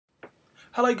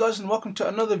Hello guys, and welcome to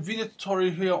another video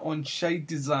tutorial here on Shaie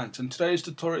Designs. And today's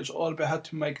tutorial is all about how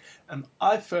to make an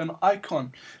iPhone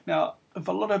icon. Now, if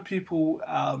a lot of people,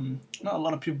 not a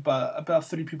lot of people, but about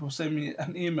 30 people send me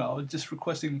an email just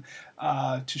requesting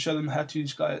to show them how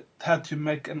to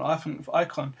make an iPhone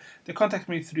icon. They contact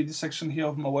me through this section here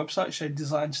of my website,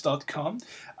 shaiedesigns.com,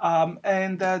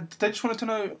 and they just wanted to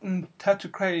know how to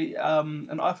create an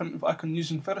iPhone icon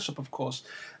using Photoshop, of course.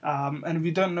 And if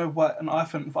you don't know what an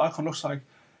iPhone icon looks like,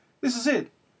 this is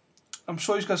it. I'm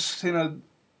sure you guys seen it.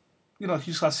 You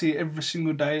guys see it every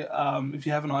single day if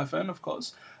you have an iPhone, of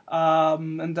course.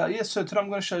 Yeah, so today I'm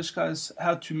going to show you guys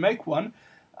how to make one,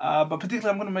 but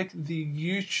particularly I'm going to make the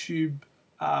YouTube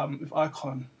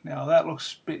icon. Now that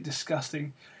looks a bit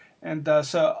disgusting, and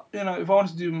so if I want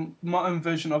to do my own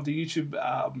version of the YouTube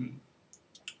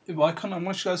icon, I'm going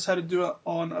to show you guys how to do it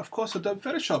on, of course, Adobe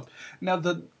Photoshop. Now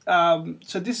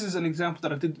so this is an example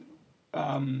that I did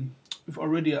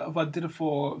already. If I did it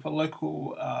for a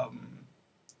local.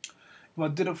 If I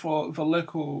did it for a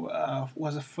local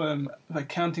was a firm, an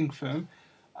accounting firm,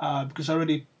 because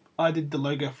I did the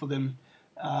logo for them,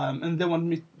 and they wanted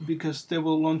me because they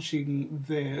were launching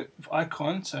their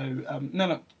icon. So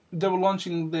they were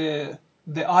launching their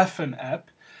iPhone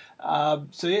app.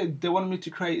 So yeah, they wanted me to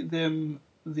create them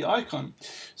the icon.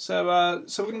 So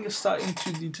so we're going to start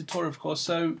into the tutorial, of course.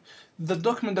 So the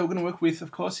document that we're going to work with,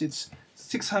 of course, it's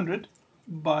 600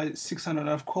 by 600, and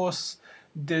of course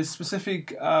there's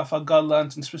specific for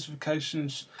guidelines and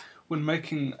specifications when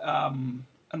making an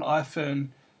iPhone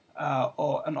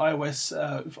or an iOS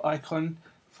icon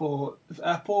for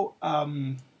Apple.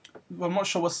 I'm not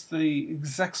sure what's the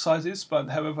exact sizes, but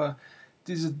however,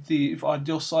 this is the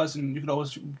ideal size, and you can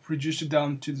always reduce it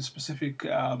down to the specific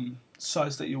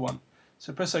size that you want.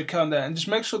 So press OK on that, and just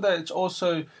make sure that it's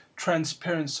also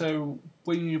transparent. So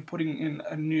when you're putting in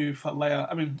a new file layer,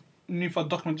 new file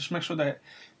document, just make sure that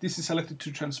this is selected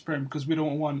to transparent, because we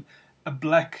don't want a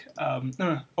black,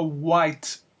 a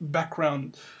white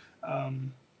background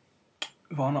on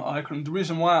our icon. The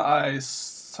reason why I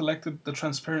selected the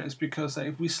transparent is because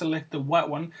if we select the white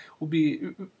one, we'll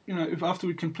be, if after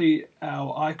we complete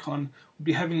our icon, we'll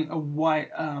be having a white,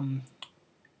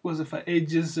 was it for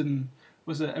edges, and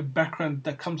was it a background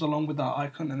that comes along with our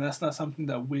icon, and that's not something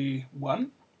that we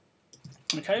want.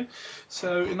 Okay,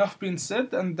 so enough being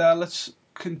said, and let's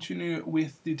continue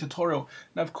with the tutorial.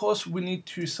 Now, of course, we need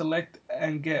to select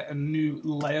and get a new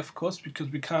layer, of course, because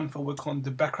we can't work on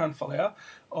the background for layer,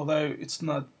 although it's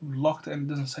not locked and it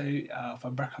doesn't say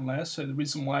for background layer. So the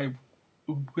reason why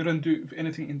we don't do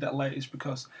anything in that layer is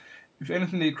because if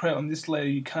anything that you create on this layer,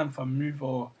 you can't move,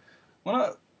 or well,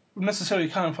 not necessarily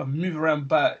can't move around,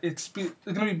 but it's going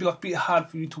to be like a bit hard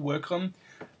for you to work on.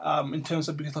 In terms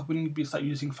of, because we need to start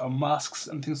using for masks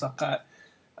and things like that,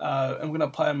 and we're going to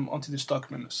apply them onto this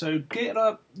document. So get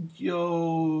up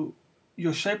your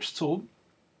shapes tool,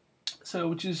 so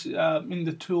which is in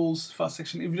the tools file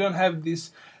section. If you don't have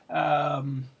this,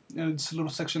 this little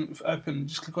section open,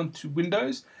 just click on to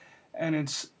Windows, and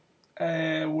it's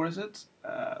where is it?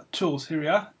 Tools. Here we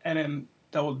are, and then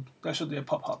that should be a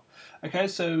pop up. Okay,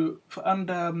 so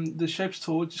under the shapes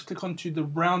tool, just click onto the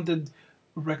rounded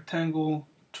rectangle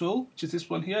tool, which is this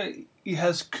one here. It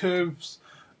has curves,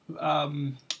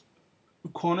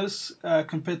 corners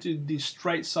compared to the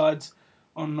straight sides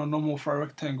on a normal for a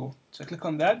rectangle. So click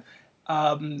on that,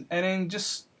 and then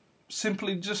just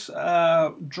simply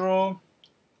draw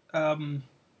a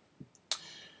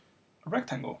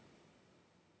rectangle.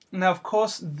 Now, of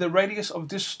course, the radius of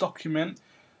this document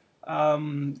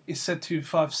is set to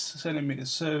 5 centimeters.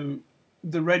 So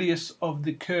the radius of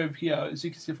the curve here, as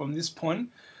you can see from this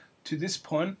point to this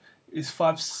point, is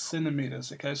 5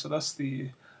 centimeters. Okay, so that's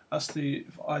the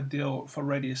ideal for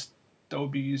radius that we'll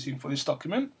be using for this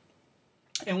document.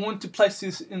 And we want to place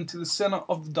this into the center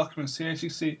of the document. So as you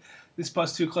can see, this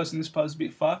part's too close and this part is a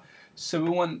bit far. So we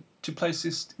want to place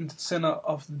this into the center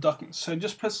of the document. So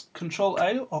just press Control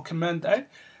A or Command A.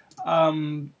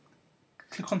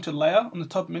 Click onto Layer on the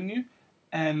top menu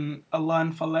and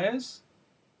Align for Layers,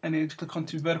 and then click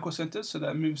onto Vertical Center, so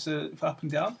that moves it up and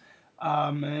down,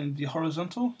 and the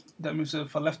horizontal, that moves it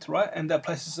from left to right, and that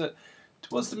places it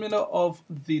towards the middle of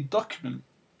the document.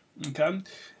 Okay.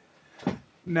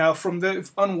 Now from there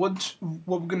onwards,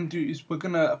 what we're going to do is we're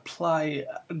going to apply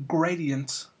a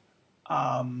gradient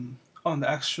on the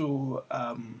actual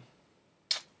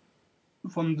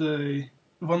from the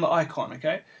icon.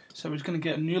 Okay, so we're just going to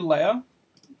get a new layer.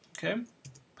 Okay,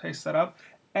 paste that up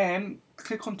and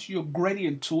click onto your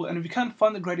gradient tool. And if you can't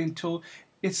find the gradient tool,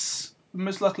 it's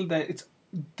most likely that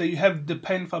you have the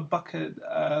pane for bucket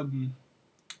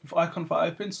icon for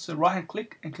open. So right hand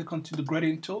click and click onto the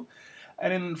gradient tool,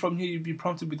 and then from here you'll be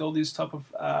prompted with all these type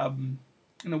of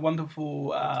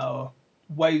wonderful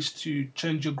ways to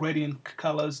change your gradient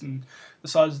colors and the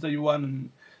sizes that you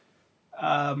want,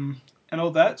 and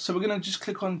all that. So we're gonna just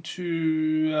click on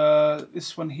to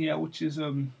this one here, which is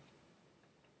where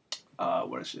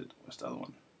is it? Where's the other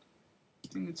one? I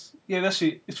think it's, yeah, that's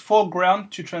it. It's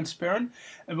foreground to transparent,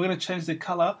 and we're gonna change the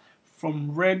color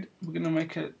from red. We're gonna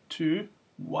make it to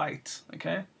white.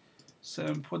 Okay,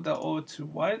 so put that over to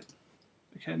white.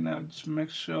 Okay, now just make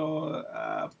sure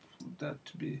put that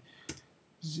to be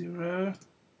 0,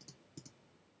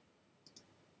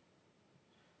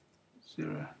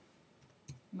 0.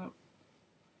 Nope.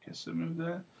 Okay, so move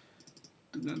that.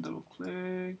 We're gonna double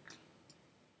click.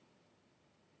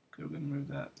 Okay, we're gonna move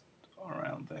that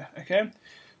around there. Okay,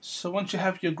 so once you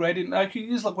have your gradient, now you can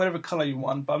use like whatever color you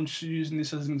want, but I'm just using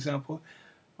this as an example.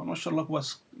 I'm not sure like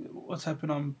what's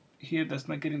happening on here that's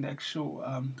not getting the actual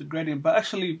the gradient, but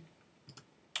actually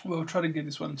we'll try to get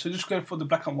this one. So just go for the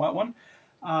black and white one,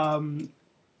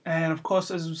 and of course,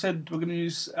 as we said, we're gonna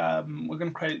use we're gonna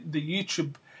create the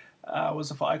YouTube was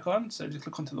of icon. So just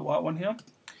click onto the white one here.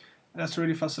 That's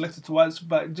already if I selected to white,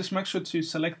 but just make sure to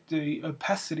select the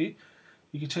opacity.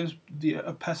 You can change the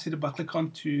opacity by click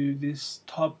onto this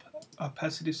top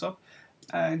opacity sub,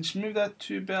 and just move that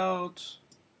to about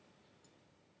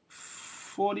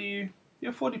 40,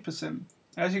 yeah, 40%.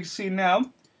 As you can see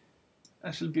now,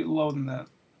 actually a bit lower than that.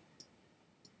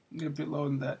 A bit lower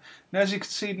than that. Now, as you can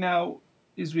see now,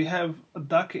 is we have a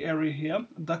darker area here,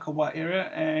 a darker white area,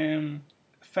 and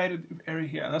a faded area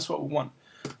here. That's what we want.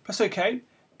 Press OK,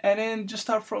 and then just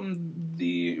start from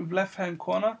the left-hand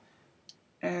corner,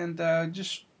 and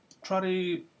just try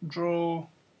to draw,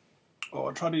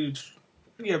 or try to,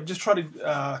 yeah, just try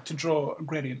to draw a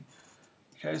gradient.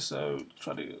 Okay, so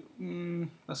try to,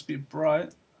 let's be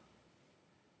bright.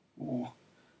 Ooh,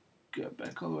 go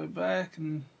back all the way back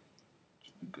and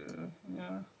go,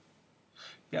 yeah,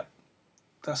 yep,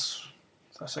 that's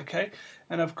okay.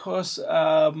 And of course,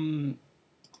 we're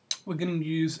going to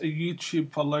use a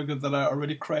YouTube for logo that I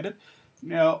already created.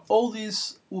 Now, all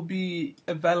these will be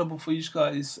available for you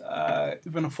guys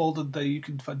in a folder that you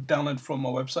can download from my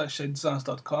website,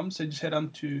 shaiedesigns.com. So just head on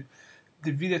to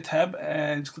the video tab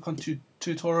and just click on to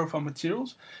tutorial for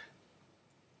materials.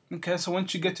 Okay, so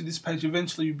once you get to this page,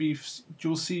 eventually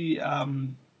you'll see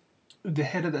the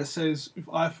header that says with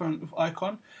iPhone with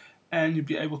icon, and you'll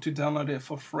be able to download it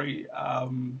for free.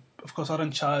 Of course, I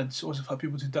don't charge also for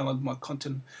people to download my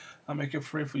content. I make it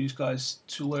free for you guys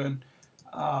to learn.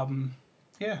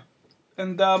 Yeah,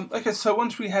 and okay, so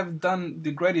once we have done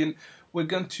the gradient, we're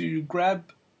going to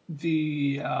grab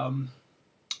the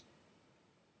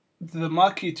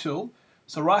Marquee Tool.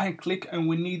 So right hand click, and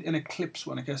we need an ellipse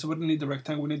one. Okay, so we don't need the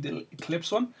rectangle, we need the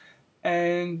ellipse one,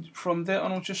 and from there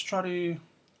on we'll just try to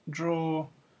draw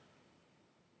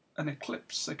an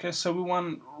ellipse. Okay, so we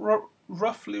want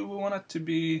roughly we want it to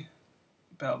be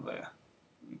about there.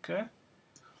 Okay,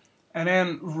 and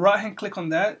then right hand click on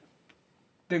that,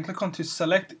 then click on to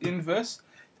select inverse,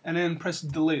 and then press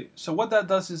delete. So what that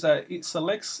does is that it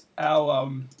selects our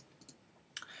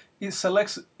it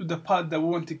selects the part that we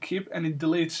want to keep, and it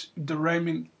deletes the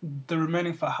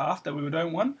remaining for half that we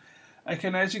don't want. Okay,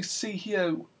 and as you can see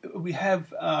here, we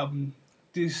have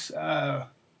this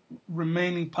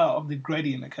remaining part of the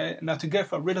gradient. Okay, now to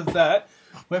get rid of that,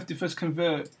 we have to first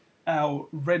convert our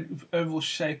red oval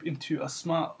shape into a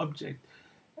smart object.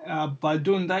 By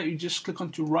doing that, you just click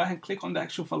on to right hand click on the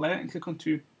actual layer and click on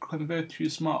to convert to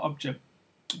smart object.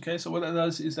 Okay, so what that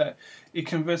does is that it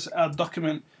converts our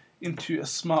document into a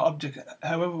smart object.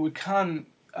 However, we can't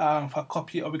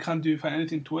copy it, or we can't do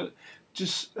anything to it.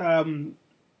 Just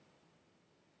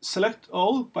select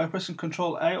all by pressing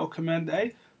Ctrl A or Command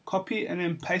A, copy, and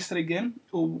then paste it again,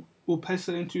 or we'll paste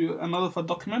it into another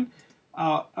document.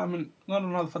 I mean, not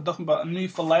another document, but a new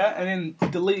layer, and then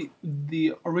delete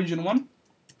the original one.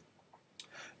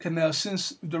 Okay, now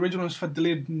since the original is for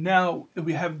deleted, now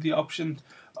we have the option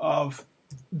of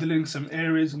deleting some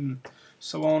areas and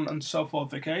so on and so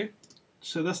forth. Okay,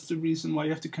 so that's the reason why you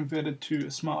have to convert it to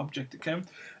a smart object. Okay,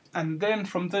 and then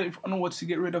from there, if onwards, to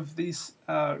get rid of this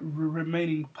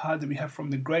remaining part that we have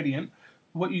from the gradient,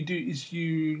 what you do is you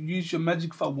use your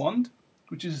magic wand,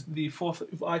 which is the fourth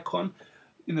icon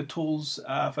in the tools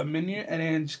for menu, and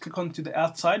then just click onto the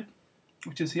outside,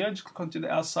 which is here. Just click onto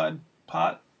the outside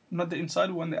part, not the inside,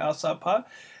 we want the outside part,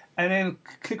 and then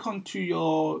click onto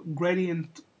your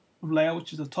gradient layer,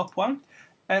 which is the top one,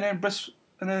 and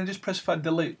then just press for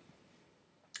delete.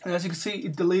 And as you can see,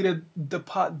 it deleted the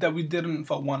part that we didn't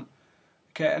want.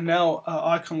 Okay, and now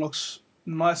our icon looks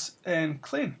nice and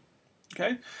clean.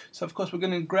 Okay, so of course we're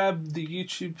going to grab the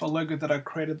YouTube logo that I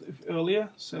created earlier.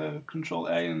 So Control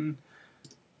A and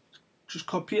just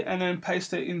copy it and then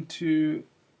paste it into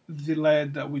the layer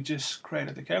that we just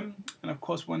created. Okay, and of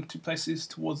course we want to place this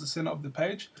towards the center of the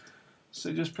page.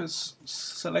 So just press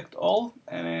select all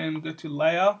and then go to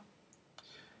layer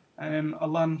and then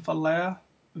align for layer,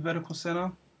 vertical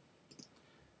center,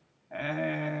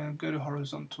 and go to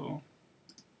horizontal.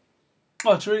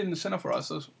 Oh, it's really in the center for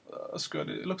us. That's good.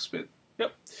 It looks a bit.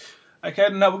 Yep. Okay,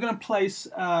 now we're going to place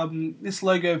this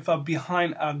logo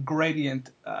behind our gradient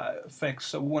effect.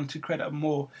 So we want to create a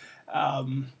more,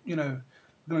 you know,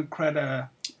 we're going to create a.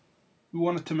 We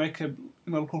want it to make it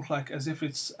look like as if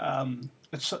it's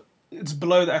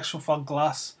below the actual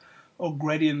glass or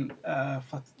gradient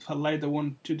for layer that we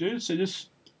want to do. So just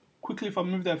quickly, if I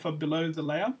move that below the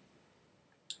layer,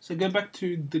 so go back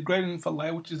to the gradient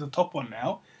layer, which is the top one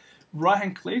now. Right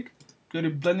hand click, go to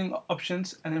blending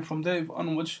options, and then from there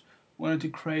onwards, we wanted to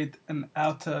create an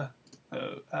outer.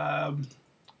 We're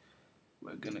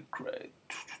gonna create.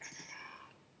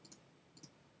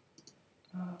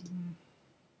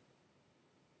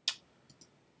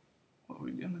 What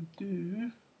we're gonna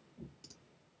do.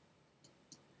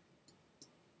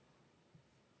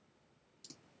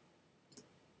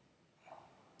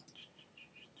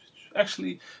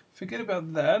 Actually, forget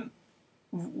about that.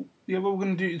 Yeah, what we're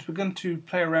going to do is we're going to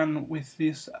play around with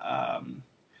this,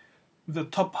 the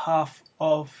top half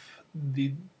of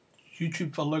the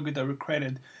YouTube logo that we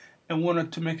created, and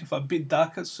wanted to make it a bit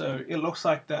darker, so it looks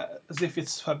like that as if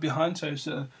it's behind. So it's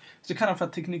a kind of a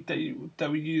technique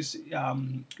that we use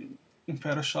in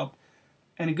Photoshop,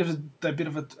 and it gives it a bit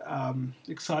of an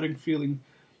exciting feeling.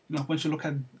 You know, once you look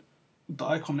at the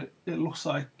icon, it looks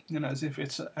like, you know, as if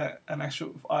it's an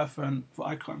actual iPhone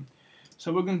icon.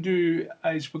 So what we're going to do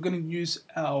is we're going to use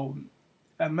our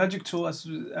magic tool as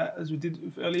we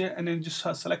did earlier, and then just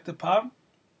select the part.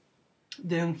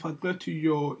 Then go to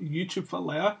your YouTube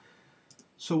layer.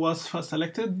 So once first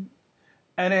selected,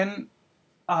 and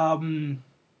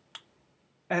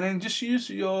then just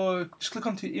just click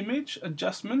onto image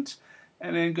adjustment,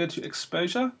 and then go to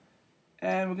exposure,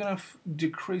 and we're going to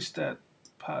decrease that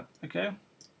part. Okay,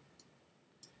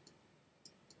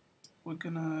 we're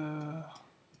gonna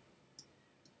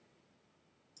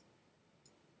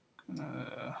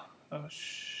oh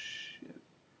shit,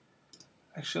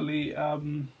 actually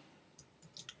okay,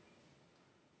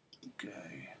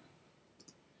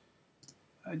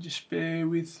 just bear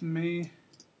with me.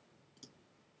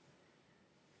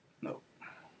 No,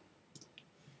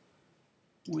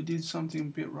 we did something a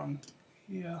bit wrong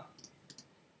here.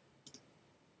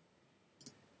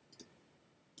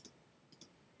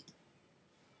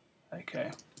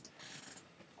 Okay.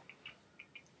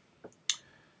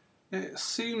 It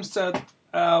seems that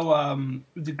our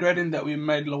the gradient that we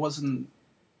made wasn't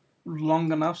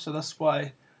long enough, so that's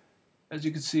why, as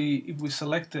you can see, if we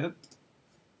select it,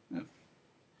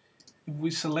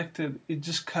 it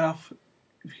just cut off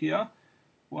here.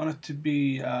 We want it to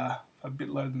be a bit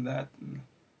lower than that, and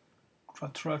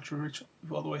try to reach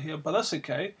all the way here, but that's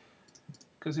okay,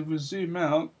 because if we zoom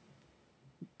out,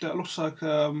 that looks like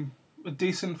a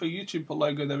decent for YouTube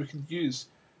logo that we could use.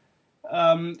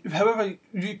 However,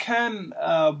 you can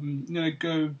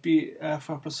go be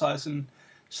for precise and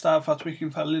start for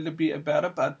tweaking for a little bit about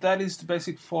it, but that is the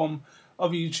basic form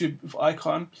of a YouTube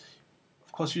icon.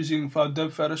 Of course, using for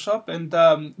Adobe Photoshop, and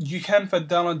you can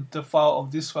download the file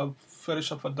of this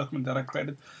Photoshop document that I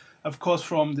created, of course,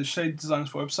 from the Shaie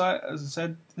Designs website. As I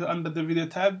said, under the video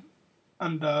tab,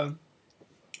 under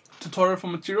tutorial for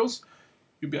materials,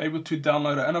 you'll be able to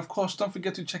download it. And of course, don't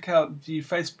forget to check out the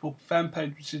Facebook fan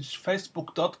page, which is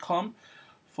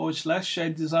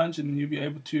facebook.com/Shaie Designs, and you'll be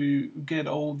able to get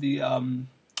all the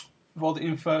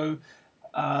info,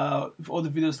 with all the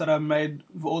videos that I made,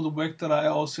 with all the work that I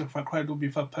also, if I created, will be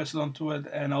posted onto it.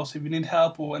 And also, if you need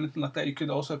help or anything like that, you could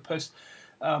also post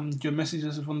your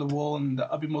messages from the wall, and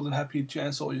I'll be more than happy to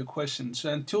answer all your questions.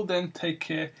 So until then, take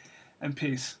care and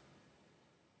peace.